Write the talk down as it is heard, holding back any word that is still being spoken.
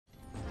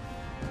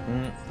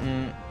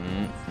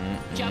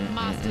Jump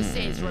Master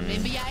says,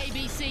 remember your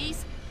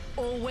ABCs?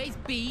 Always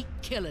be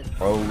killing.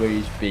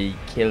 Always be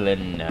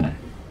killing.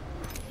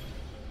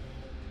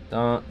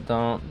 Don't.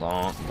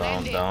 I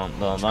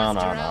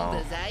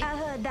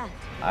heard that.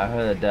 I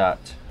heard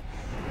that.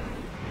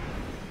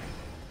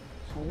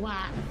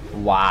 What?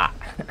 Wah.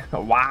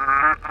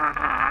 Wah.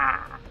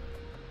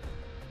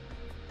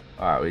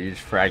 Alright, we're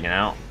just fragging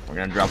out. We're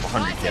gonna drop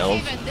 100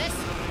 kills.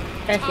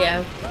 Heck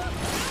yeah.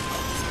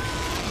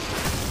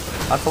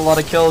 That's a lot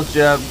of kills,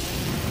 Jeb.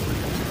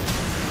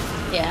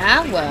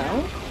 Yeah,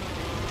 well.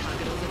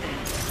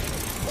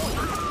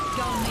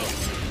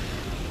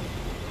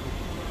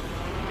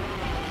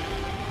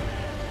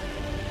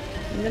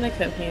 I'm gonna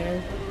come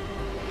here.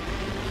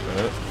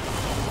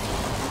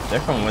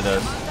 They're coming with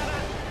us.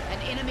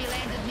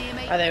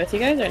 Are they with you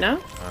guys or no?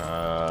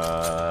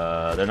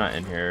 They're not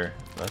in here.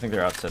 I think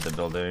they're outside the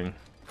building.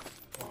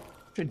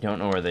 Actually, don't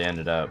know where they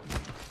ended up.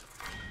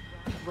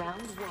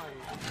 Round 1.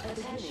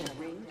 Attention.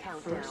 Ring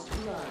countdown.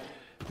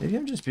 Maybe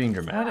I'm just being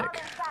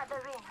dramatic.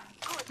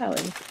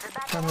 Probably.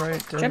 I'm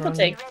right. Triple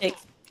take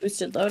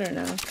boosted loader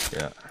now.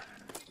 Yeah.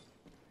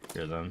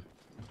 Hear them.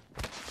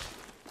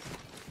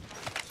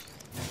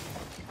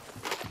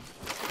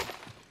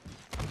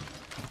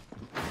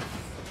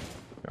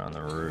 They're on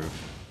the roof.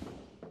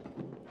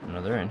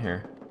 No, they're in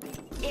here.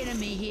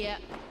 Enemy here.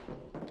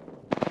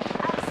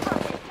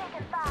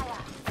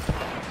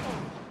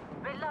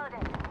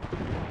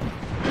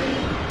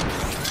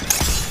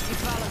 You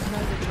fellas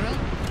know the drill.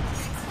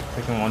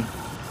 Picking one.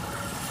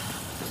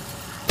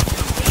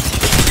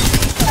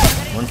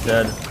 One's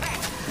dead.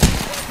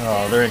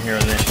 Oh, they're in here,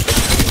 are they?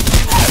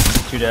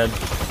 2 dead.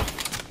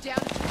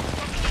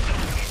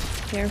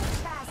 Here.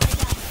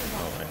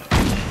 Oh, wait.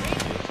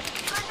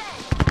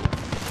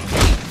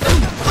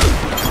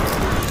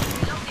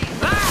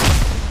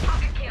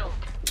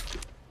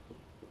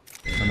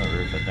 On the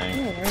roof, I think.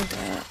 Oh, where's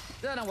that?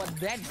 Don't know what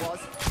that was,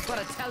 but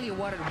I tell you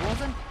what it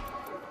wasn't.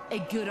 A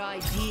good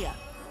idea.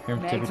 Hear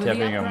him Mags tippy with the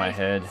tapping on my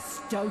upgrade. head.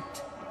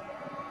 Stoked.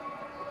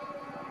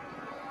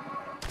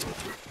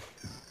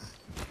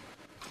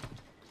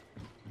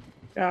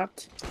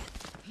 Dropped.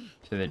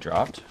 So they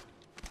dropped?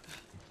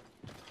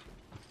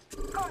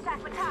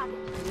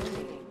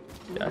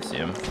 Yeah, I see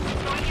him.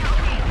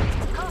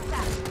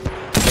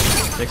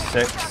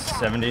 66,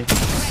 70.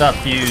 Stop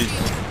fuse.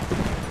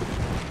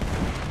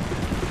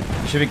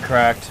 Should be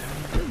cracked.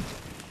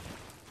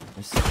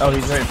 Oh,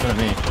 he's right in front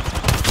of me.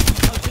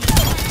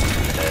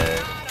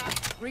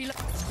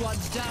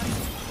 Squad's done.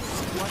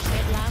 Watch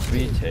that last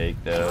We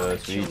take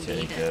those. We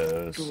take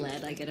those.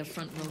 Glad I get a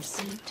front row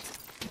seat.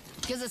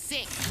 Just a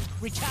sec.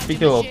 Recharging Peek a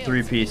the little shields.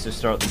 3-piece to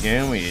start the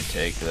game. We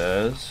take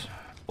those.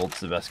 Bolt's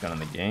the best gun in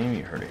the game.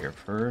 You heard it here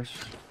first.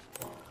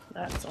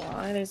 That's a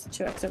lie. There's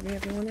 2x over here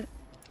if you want it.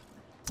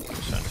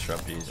 Just trying to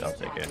disrupt these. I'll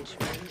take it.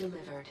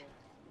 Delivered.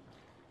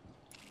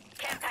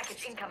 Care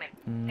package incoming.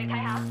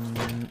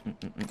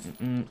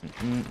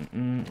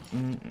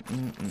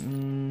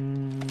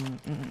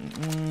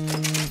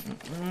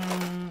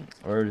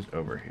 Or just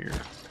over here.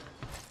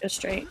 Go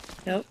straight.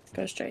 Nope.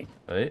 Go straight.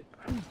 Wait.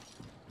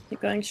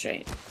 Keep going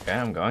straight. Okay,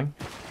 I'm going.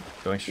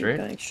 Going straight.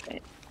 Keep going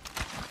straight.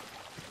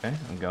 Okay,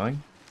 I'm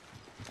going.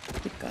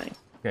 Keep going.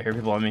 Okay, I hear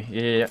people on me.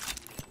 Yeah.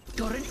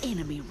 Got an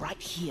enemy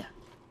right here.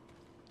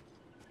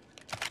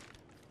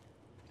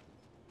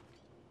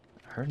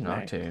 I heard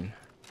Noctune.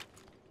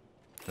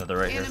 Another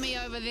right here. Enemy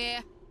over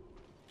there.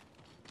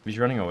 He's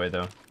running away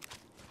though.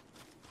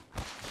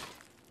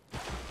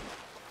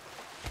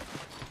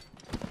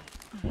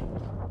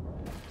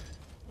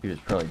 He was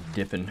probably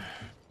dipping.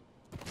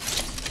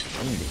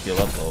 I need to heal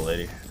up, little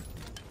lady.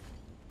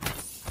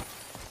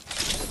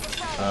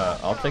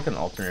 I'll take an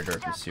alternator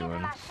if you see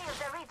one.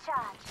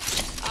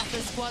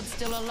 Upper squad's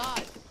still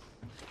alive.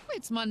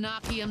 It's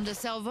Monarchium the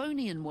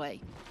Salvonian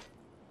way.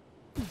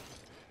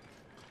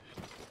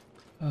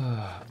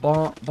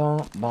 Bonk,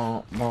 bonk,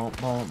 bonk, bonk,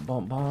 bonk,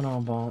 bonk,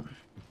 bonk, bonk.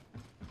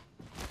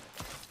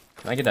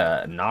 Can I get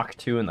a knock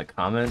 2 in the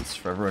comments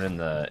for everyone in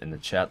the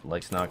chat that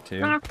likes knock 2?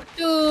 Knock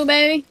 2,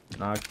 baby.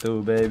 Knock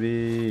 2,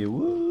 baby.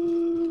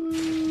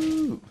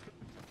 Woo!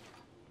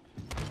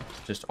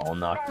 Just all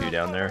knock 2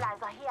 down there.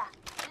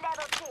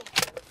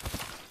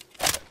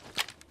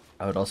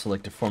 I would also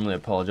like to formally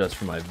apologize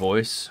for my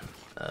voice.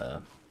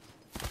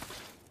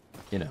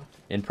 You know,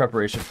 in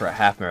preparation for a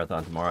half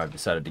marathon tomorrow, I've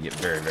decided to get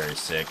very, very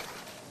sick.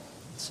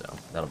 So,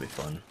 that'll be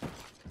fun.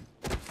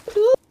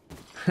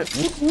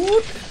 Woot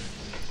woot!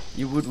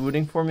 You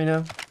woot-wooting for me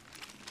now?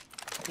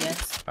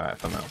 Yes. Alright,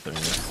 if I'm out there.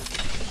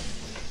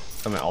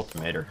 I'm an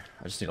ultimator.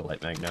 I just need a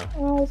light mag now.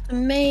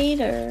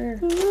 Ultimator.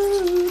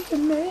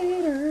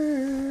 Ultimator.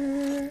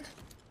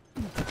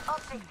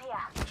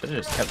 Should've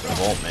just kept the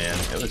vault, man.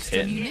 It was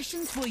hitting.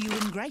 Munitions for you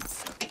in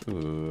grates.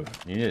 Ooh,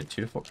 you needed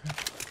 2 to 4.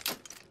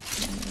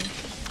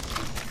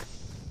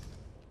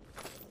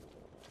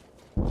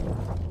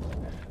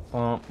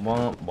 Womp,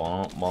 womp,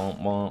 womp,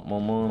 womp, womp, womp,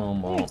 womp,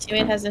 My womp.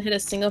 teammate hasn't hit a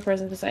single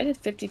person because I did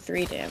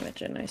 53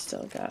 damage and I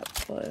still got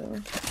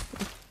blue.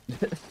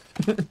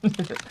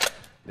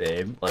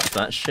 Babe, let's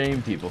not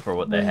shame people for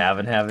what they have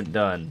and haven't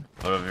done.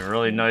 It would be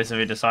really nice if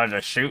he decided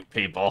to shoot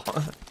people.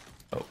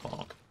 Oh,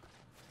 bonk.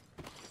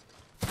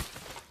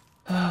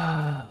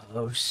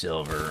 Oh,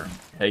 Silver.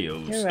 Hey, yo.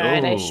 You're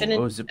right. I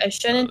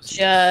shouldn't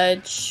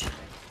judge.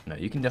 No,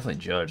 you can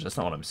definitely judge. That's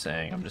not what I'm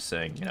saying. I'm just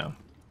saying, you know.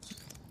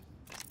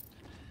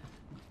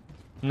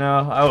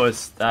 No, I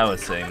was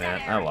saying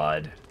that. I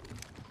lied.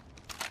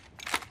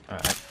 All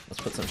right, let's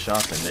put some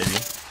shots in, maybe.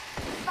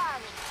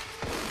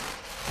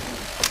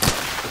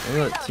 Maybe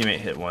let teammate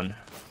hit one.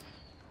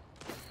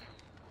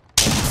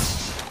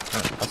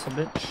 Oh, hustle,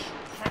 bitch.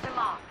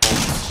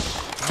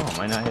 Oh, am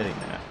I not hitting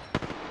that?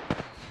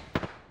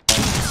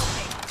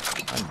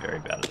 I'm very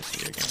bad at this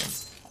video game.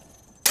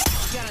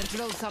 Gotta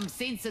drill some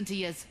sense into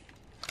yous.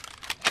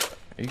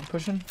 Are you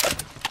pushing?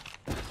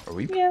 Are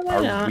we? Yeah, why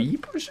are not? we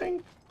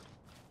pushing?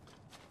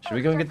 Should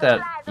we go and get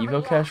that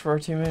Evo cash for our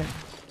teammate?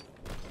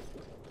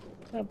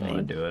 I want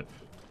to do it.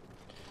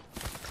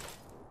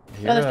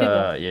 Here, there's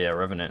people. yeah,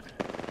 Revenant.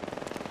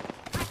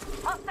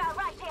 Hostile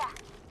right here.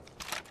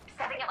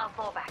 Setting up my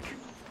fallback.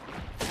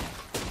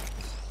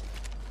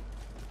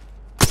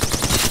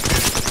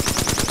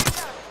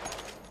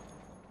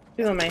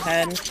 Two on my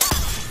head.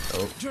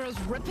 Oh, Drill's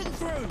ripping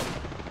through.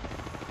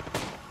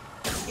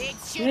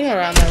 It's Maybe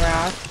around the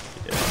rock.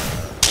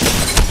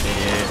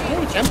 yeah.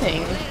 Oh,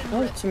 jumping.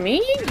 Oh, to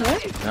me?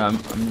 What? No,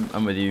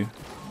 I'm with you.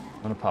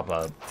 I'm gonna pop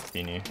a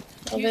beanie.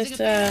 Oh, this,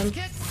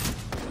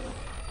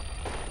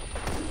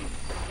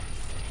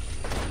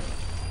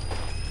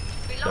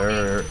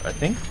 They're, I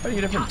think, fighting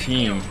a different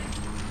team.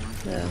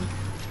 yeah.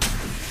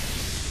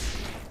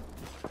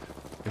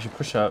 We should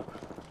push up.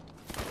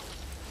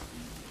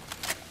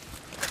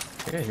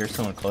 I think I hear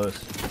someone close.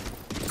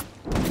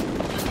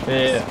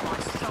 Yeah.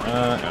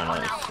 No,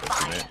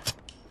 that's it.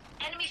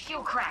 Enemy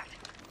shield cracked.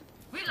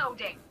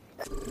 Reloading.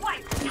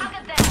 White,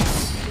 target them.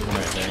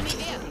 Right there.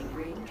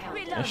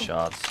 Nice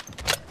shots.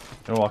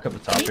 Gonna walk up the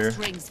top here.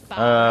 Rings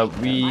far.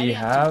 We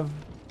have.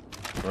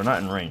 We're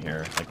not in ring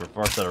here. Like we're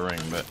far out of ring,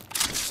 but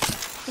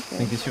I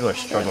think these people are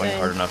struggling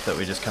hard enough that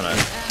we just kind of.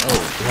 Oh,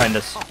 behind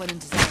us.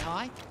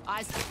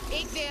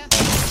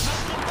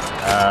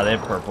 They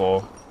have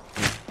purple.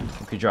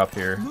 We could drop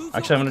here.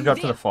 Actually, I'm gonna drop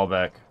to the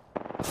fallback.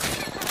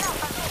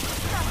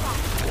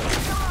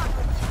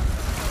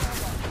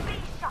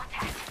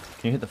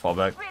 Can you hit the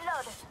fallback?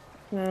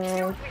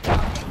 No.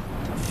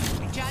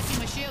 Charging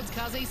my shields,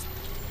 cuzzies.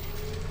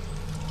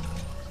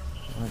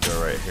 I'm gonna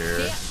go right here.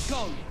 Yeah,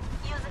 go.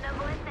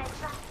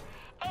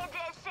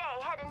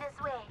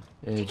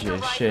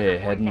 AJ Shea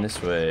heading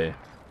this way.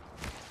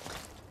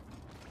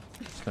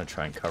 Just gonna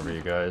try and cover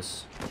you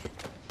guys.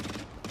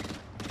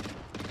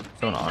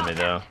 Someone on me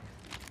though.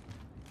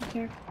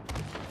 Here.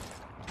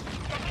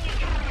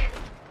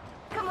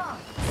 Come on,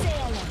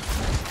 sailor.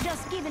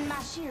 Just giving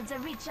my shields a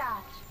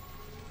recharge.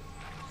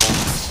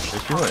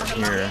 There's people in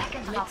here.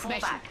 Let's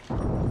smash it.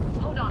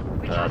 Hold on.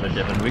 They're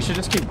dipping. We should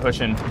just keep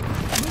pushing.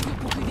 Move your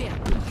cookie there.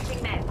 Using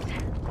meds.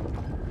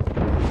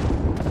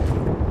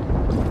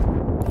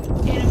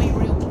 Enemy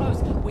real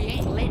close. We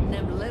ain't letting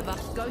them live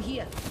up. Go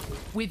here.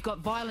 We've got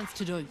violence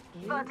to do.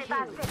 45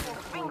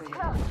 seconds. Rings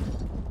close.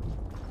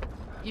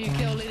 You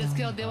kill leaders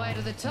killed their way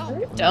to the top.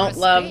 Don't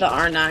love the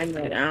R9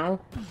 right now.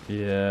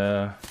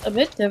 Yeah. A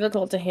bit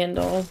difficult to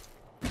handle.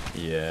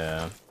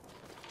 Yeah.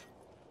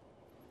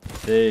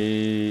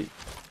 They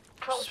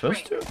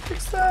supposed to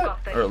fix that,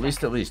 or at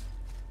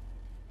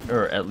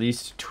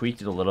least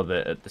tweaked it a little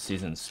bit at the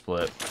season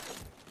split.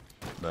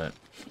 But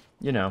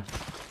you know,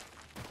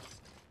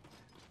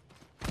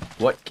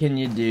 what can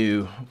you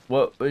do?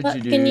 What would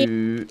you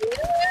do?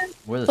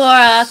 We're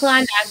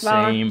the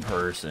same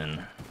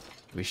person.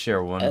 We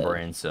share one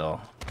brain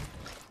cell.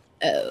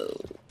 Oh.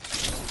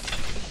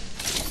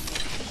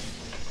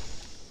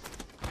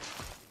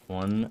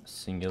 One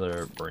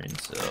singular brain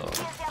cell.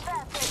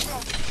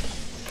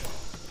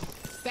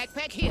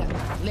 Backpack here.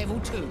 Level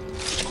 2.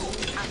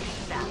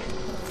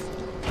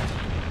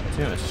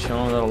 Team is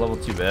chilling without a level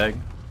 2 bag.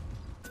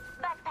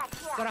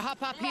 Gotta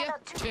hop up here.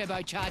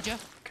 Turbocharger.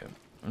 Okay,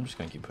 I'm just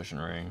gonna keep pushing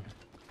ring.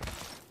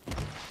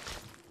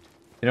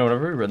 You know,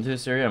 whenever we run through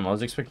this area, I'm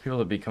always expecting people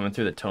to be coming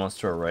through the tunnels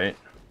to our right.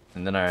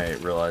 And then I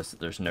realized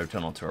that there's no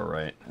tunnel to our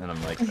right. And I'm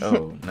like,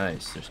 oh,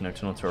 nice, there's no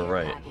tunnel to our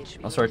right.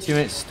 Also, our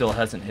teammate still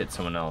hasn't hit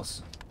someone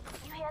else.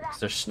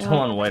 They're still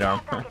on white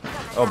armor.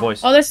 Oh,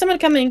 boys. Oh, there's someone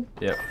coming.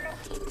 Yep.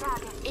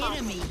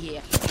 Enemy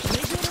here.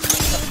 Pleasure to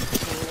meet him.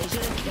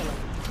 Pleasure to kill him.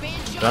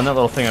 Down that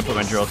little thing I put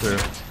my drill through.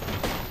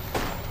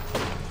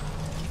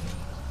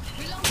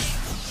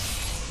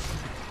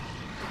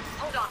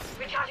 Hold on.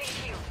 Recharging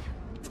shield.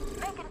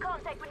 Making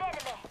contact with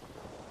enemy.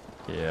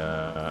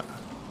 Yeah.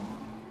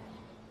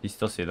 You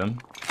still see them?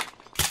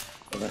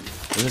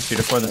 There's a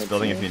shooter for in this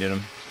building if you need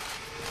them.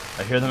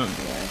 I hear them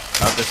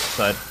out this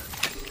side.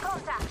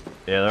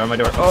 Yeah, they're on my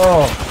door.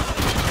 Oh!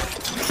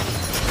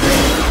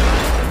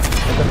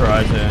 Hit the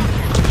horizon.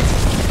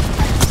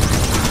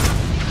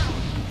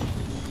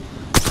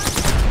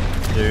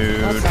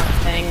 Dude. That's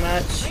not saying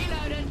much.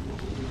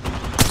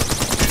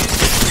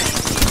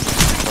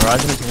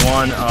 Horizon is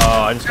one.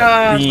 Oh, I just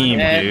got beamed,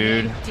 okay.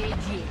 dude.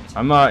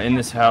 I'm in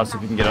this house if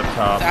you can get up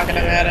top. Not gonna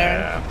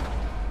matter.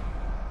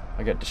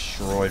 I got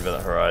destroyed by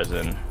the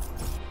Horizon.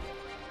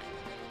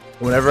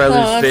 Whenever I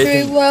lose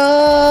faith in...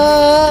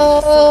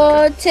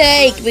 road,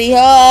 take me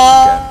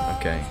home.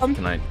 Okay.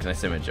 Can I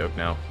say my joke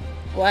now?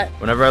 What?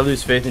 Whenever I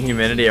lose faith in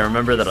humanity, I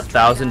remember that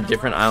 1,000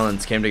 different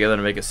islands came together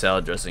to make a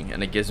salad dressing,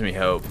 and it gives me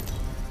hope.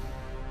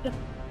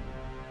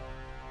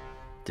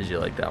 Did you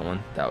like that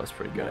one? That was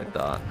pretty good, I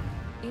thought.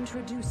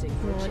 Introducing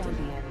your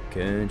champion.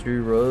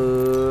 Country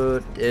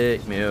road,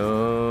 take me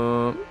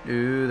home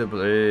to the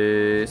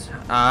place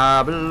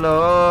I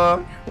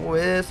belong,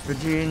 West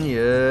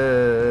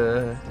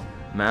Virginia.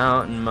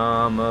 Mountain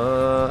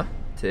mama,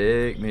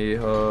 take me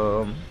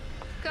home.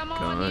 Come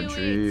on,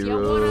 Country you eggs, you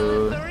wanna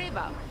road. live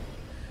forever.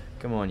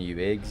 Come on, you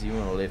eggs, you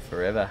want to live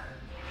forever.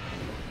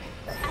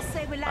 I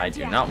say we I like do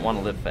ya. not want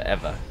to live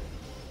forever.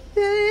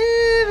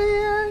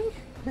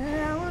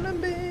 I wanna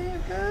be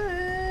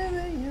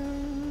forever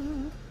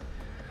young.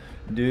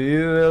 Do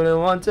you really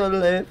want to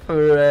live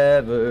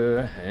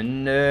forever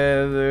and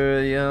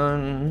ever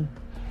young?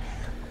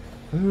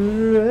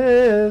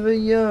 Forever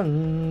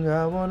young,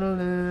 I wanna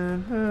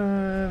live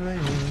forever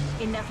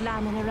young. Enough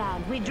lambing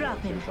around. We drop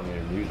him. Some of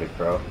your music,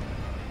 bro.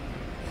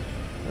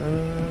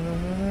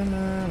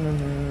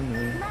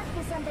 Must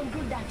be something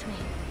good that way.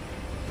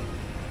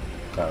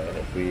 Alright,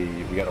 if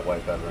we gotta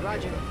wipe that run, we're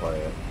gonna play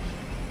it.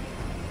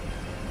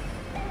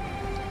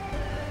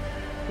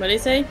 What did he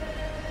say?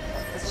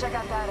 Let's check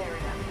out that area.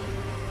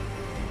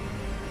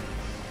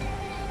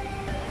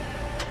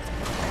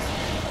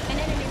 An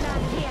enemy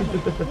not here.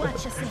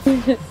 Watch yourself.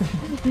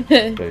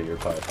 Okay, you're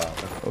probably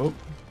popping. Oh.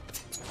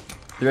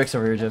 3x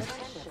over here, Jeff.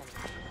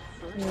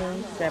 Yeah,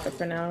 grab it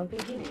for now.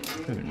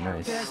 Ooh,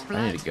 nice.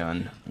 I need a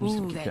gun. I'm just Ooh,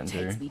 gonna keep that cutting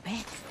takes through. me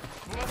back.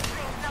 Next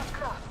ring's not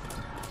close.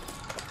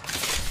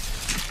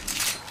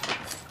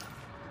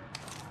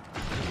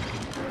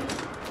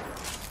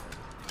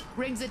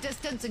 Rings a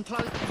distance and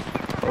close.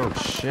 Oh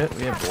shit,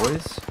 we have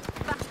boys?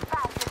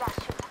 Fast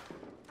reduction.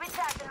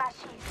 Recharging my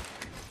shields.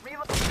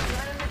 Reload.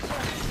 Running the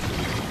chest.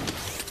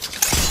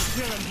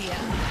 Drill him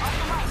here.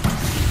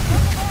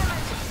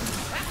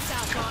 That's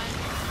our time.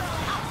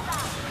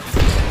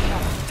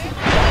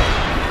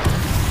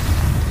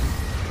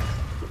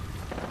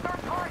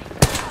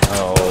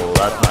 Oh,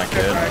 that's not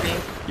good.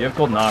 You have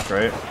cold knock,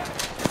 right?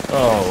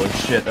 Oh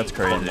shit, that's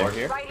crazy. More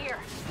here? Right here.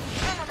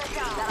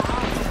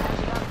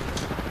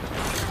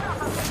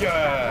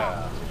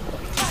 Yeah!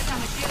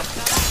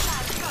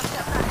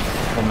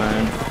 Oh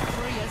man.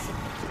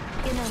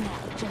 You know now.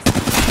 Just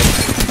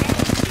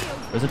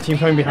There's a team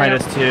coming behind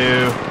us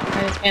too.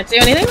 I just can't do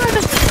anything with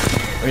it.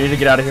 We need to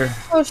get out of here.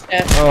 Oh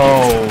shit.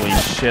 Holy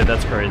shit,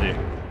 that's crazy.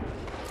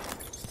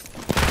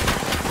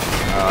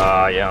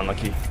 Ah, yeah,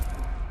 unlucky.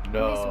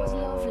 This was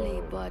lovely,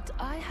 No. but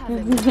I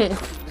haven't.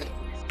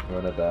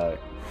 Run it back.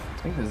 I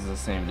think this is the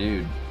same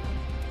dude.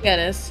 Yeah, it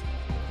is.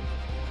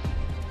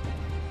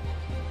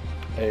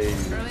 Hey.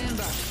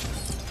 Remember,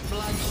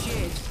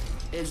 bloodshed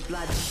is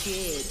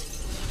bloodshed.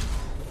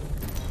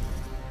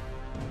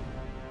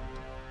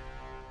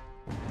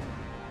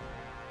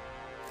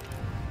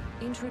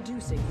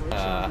 Introducing your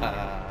champion.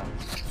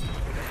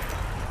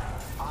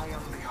 I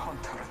am the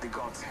hunter the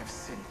gods have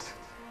sent.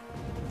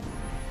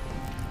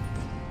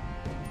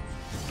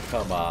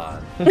 Come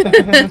on.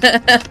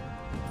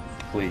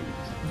 Please.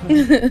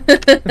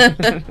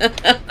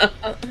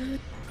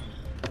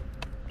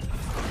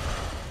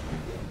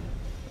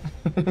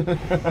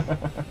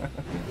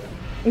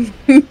 You're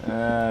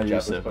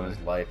Jeff so was putting funny. his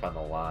life on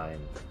the line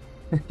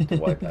to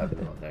wipe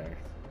everyone there.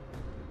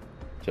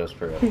 Just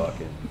for a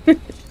fucking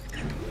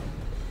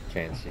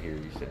chance to hear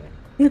you say.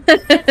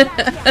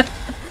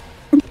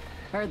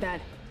 Heard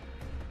that.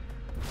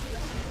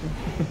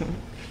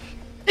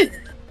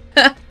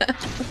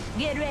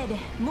 get ready.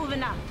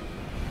 Moving out.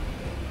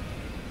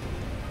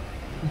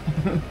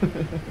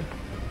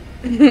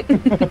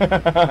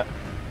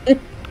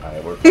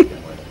 Alright, we're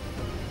fucking winning.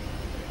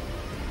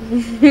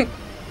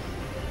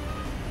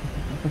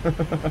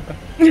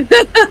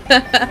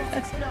 Let's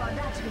explore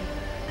that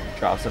way.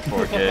 Drops a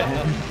 4K.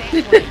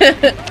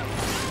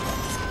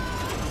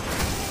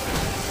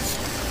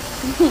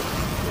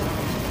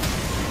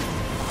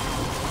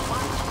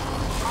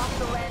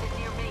 Hostile landed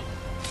near me.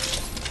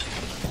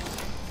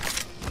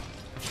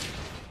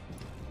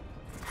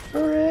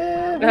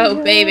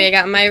 Oh baby, I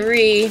got my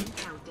re.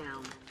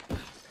 Countdown.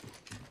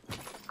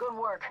 Good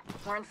work.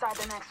 We're inside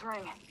the next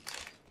ring.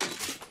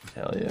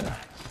 Hell yeah.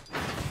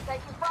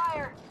 Taking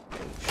fire.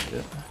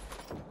 Shit.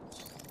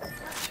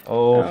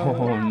 Oh,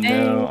 Oh,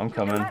 no, I'm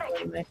coming.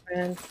 My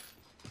friend.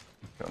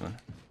 Coming.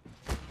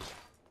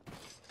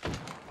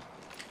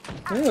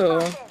 Ooh.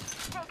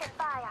 Taking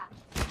fire.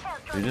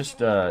 Should we just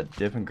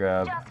dip and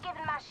grab Just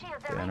giving my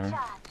shields a banner?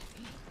 recharge.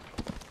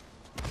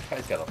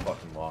 Guy's got a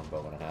fucking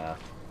longbow and a half.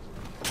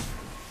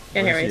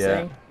 Can't hear what he's Where's he at?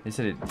 saying. He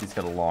said he's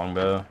got a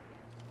longbow.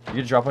 You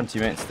can drop on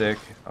teammate stick.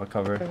 I'll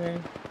cover. Okay.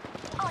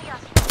 Oh,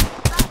 yes.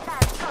 Last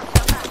time, got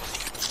your back.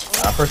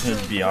 That person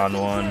is beyond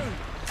one.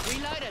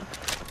 Reloaded.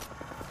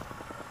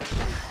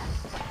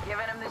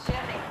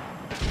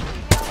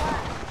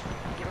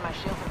 My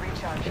shields are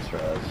recharged. It's for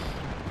us.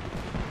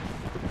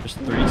 There's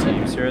 3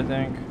 teams here, I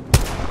think.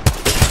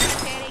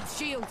 That egg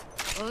shield.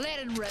 Let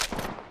it rip.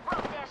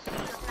 Broke their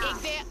shields now.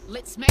 Egg there.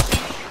 Let's smash it.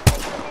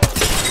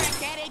 Crack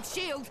that egg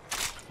shield.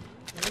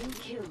 New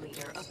kill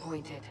leader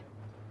appointed.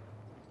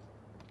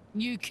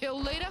 New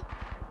kill leader.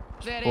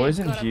 That Boys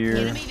egg's in got here.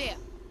 an enemy there.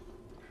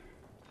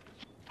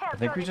 I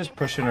think we just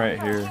push in right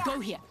here.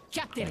 Go here.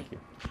 Captain it. Thank you.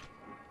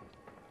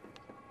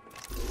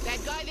 That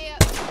guy there.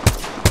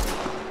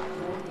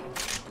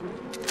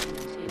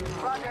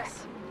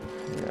 Progress.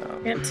 Yeah.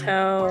 Can't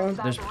tell.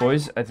 There's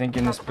boys, I think,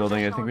 in this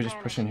building. I think we just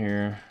push in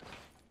here.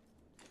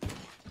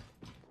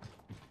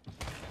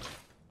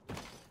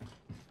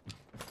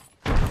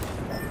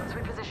 Let's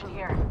reposition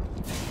here.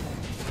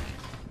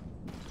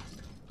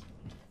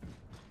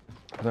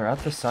 They're at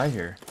the side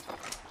here.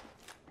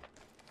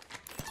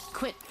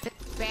 Quit.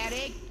 Bad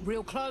egg.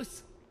 Real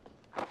close.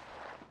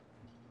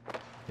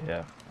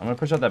 Yeah. I'm gonna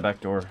push out that back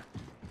door.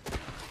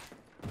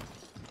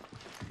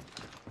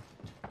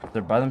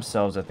 They're by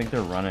themselves. I think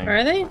they're running.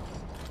 Are they?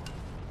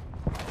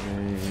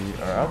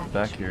 They are out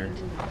back here.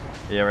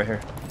 Yeah, right here.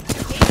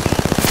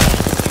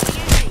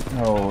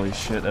 Holy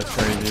shit, that's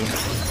crazy.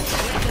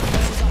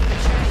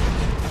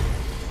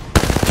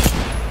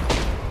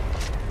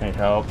 Need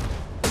help.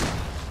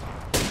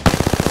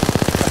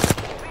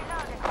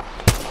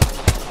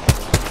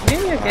 Are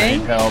you I okay?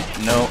 need help.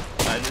 No,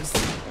 I just.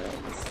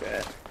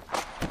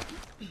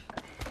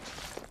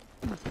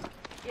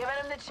 Giving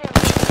him the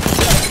chimney.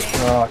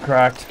 Oh,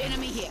 cracked.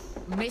 Enemy here.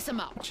 Mess him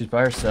up. She's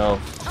by herself.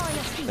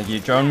 Thank you.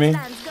 Drone me.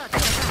 Man's got their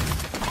back.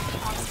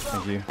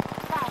 Thank you.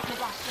 Fast with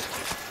that shit.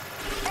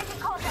 They can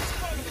call that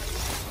enemy.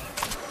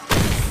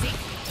 Sick.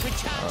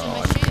 Recharging Oh, my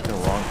I picked shield. the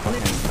wrong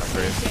fucking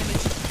upgrade.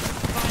 Damage.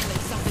 Finally,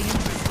 something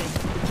interesting.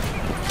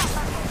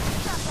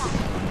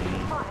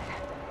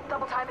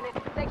 Double timing it.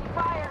 Taking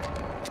fire.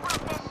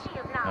 Broke their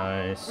shield now.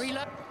 Nice.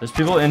 Reload. There's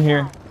people in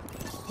here.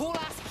 Pull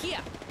us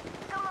here.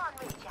 Come on,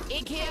 Richard.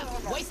 Egg here.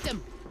 Waste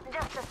him.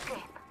 Just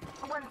escape.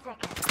 1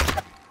 second.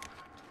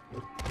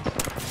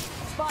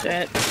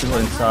 Shit. People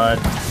inside.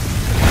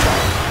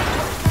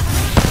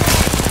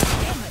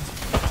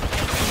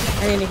 I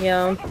need to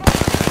heal. Let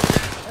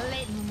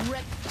him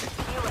rip.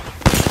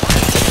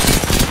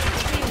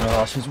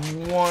 Oh, she's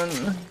one.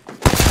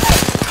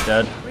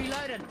 Dead.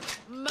 Reloaded.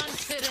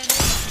 Munch it in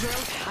his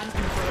drill.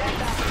 Hunting for it.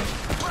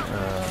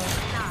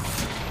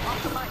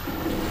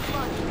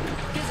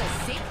 Here's a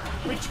sick.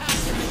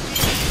 Recharging my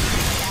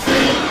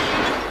shield.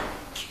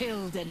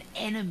 Killed an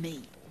enemy.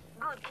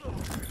 Good kill.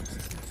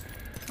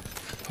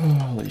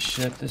 Holy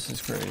shit, this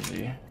is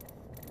crazy.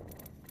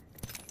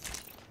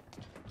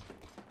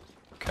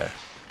 Okay.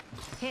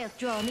 Health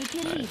drawn if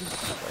you need Nice. it.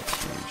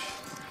 That's huge.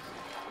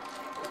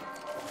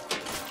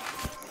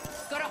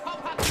 Got a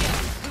hop up here.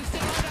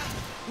 Boosting order.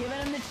 Giving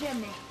him the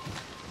chimney.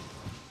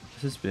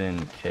 This has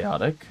been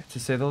chaotic, to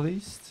say the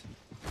least.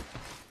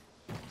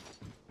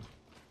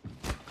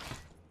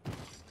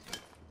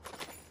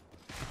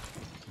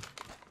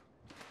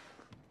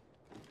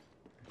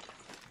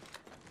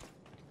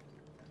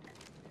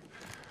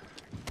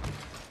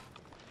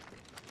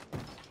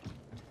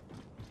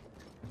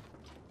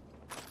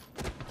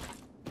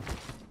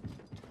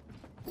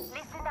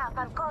 Listen up,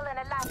 I'm calling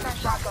a last man.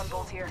 Shotgun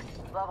bolt here.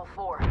 Level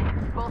 4.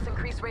 Both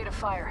increased rate of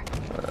fire.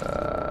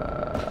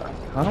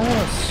 I don't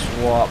want to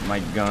swap my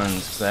guns,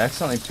 because I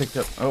accidentally picked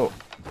up... Oh.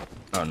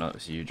 Oh, no,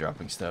 it's you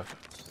dropping stuff.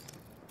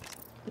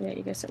 Yeah,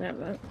 you guys don't have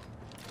that.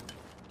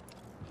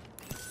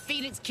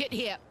 Phoenix kit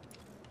here.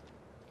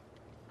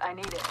 I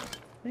need it.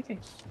 Okay.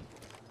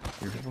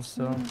 Your people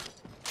still?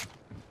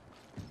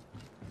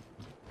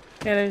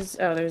 Yeah, there's...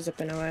 Oh, they're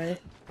zipping away.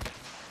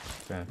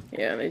 Okay.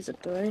 Yeah, they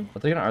zipped away.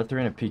 I'll take an R3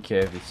 and a PK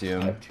if you see I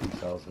them. have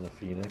 2,000 of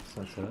Phoenix,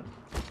 that's it.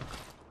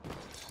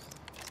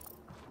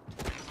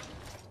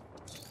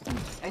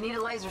 I need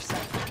a laser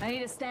sight. I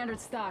need a standard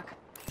stock.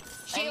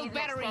 Shield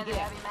battery here.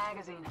 Heavy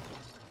magazine.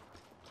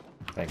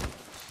 Thank you.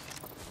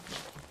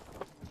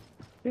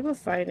 People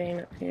fighting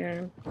up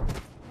here.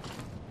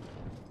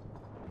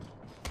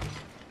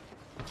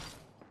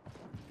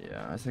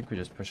 Yeah, I think we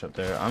just push up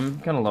there. I'm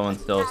kind of low on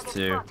stills Target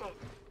too. spotted.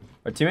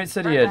 Our teammate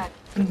said he had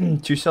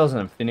 2 cells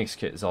and a Phoenix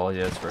kit is all he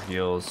has for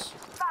heals.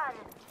 Fallen.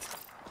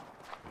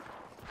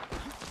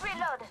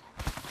 Reloaded.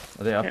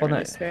 Are they up Can't on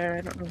really that? spare.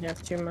 I don't really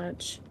have too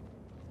much.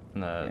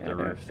 On the they're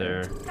roof up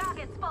there.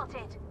 Target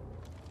spotted.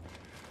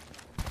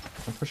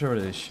 I'll push over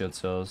to these shield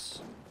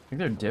cells. I think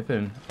they're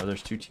dipping. Oh,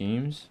 there's 2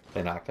 teams.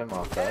 They knocked him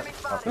off that.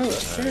 Off Oh, the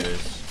shit.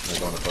 Nice.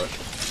 They're going to push.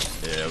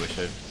 Yeah, we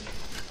should.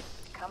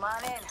 Come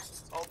on in.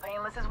 Old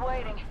Painless is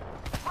waiting.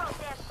 Broke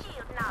their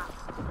shield now.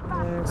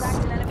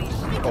 Cracked an enemy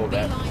shield. Oh,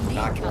 that beeline there,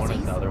 knocked one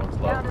and the other one's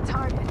Down low. to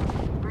target.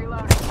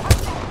 Reloading.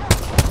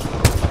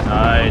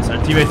 Nice. Our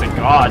teammate's a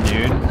god,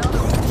 dude.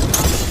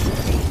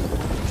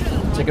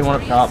 Taking one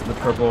up top, the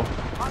purple.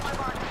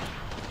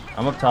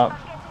 I'm up top.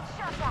 Getting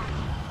shot at.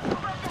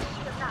 Broke their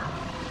shield now.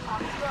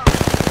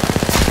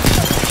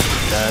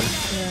 Dead.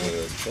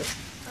 Good shit.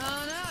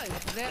 Oh no.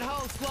 That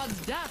whole squad's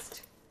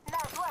dust.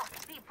 Nice work.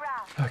 Be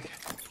proud. Okay.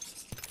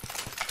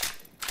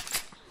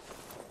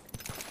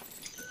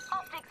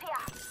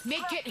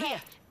 Medkit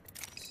here.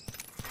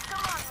 Come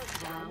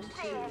on, Miss.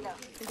 Say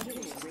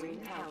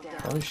hello.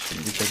 Probably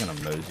shouldn't be taking a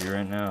mosey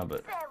right now,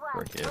 but Say what?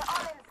 work it. We're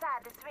all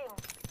inside this ring.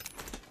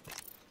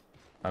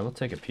 I will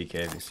take a PK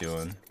if you see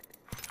one.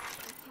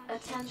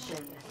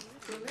 Attention.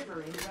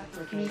 Delivering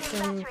replicator. We can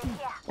Battery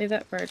here. leave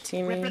that for our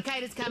teammate.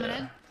 Replicator's coming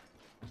in.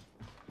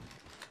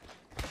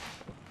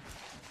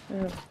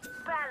 Oh,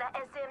 Prowler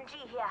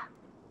SMG here.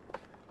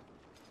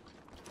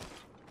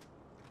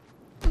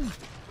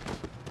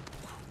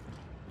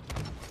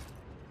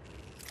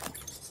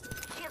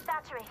 Shield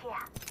battery here.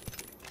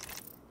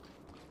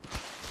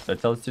 So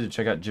tell us to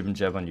check out Jib and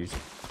Jeb on YouTube.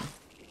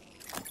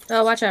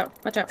 oh, watch out!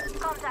 Watch out!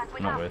 Contact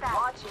with Not with.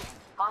 hostile. Watch it.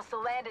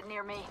 Hostile landed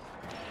near me.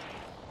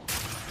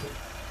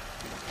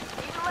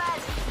 Be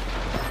ready.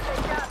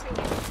 They're dropping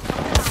it.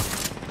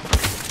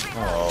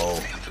 Oh.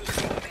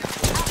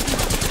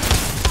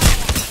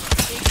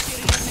 Big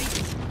shooting at me.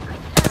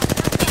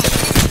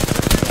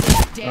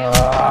 Down.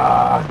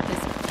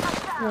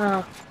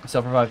 Oh,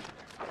 Self-revive.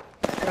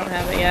 I don't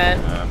have it yet.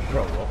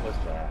 Bro, what was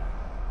that?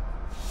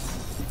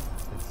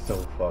 It's so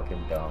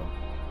fucking dumb.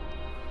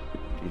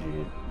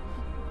 GG.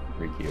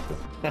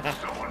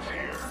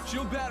 Requeue.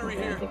 Shield battery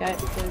I here. think I have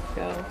to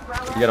go.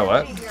 You got a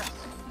what?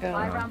 Go.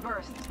 5-round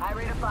burst. High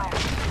rate of fire.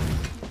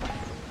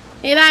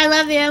 Hey, bye, I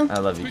love you. I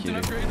love you, Picked an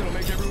cutie. upgrade that'll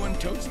make everyone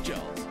toast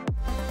gels.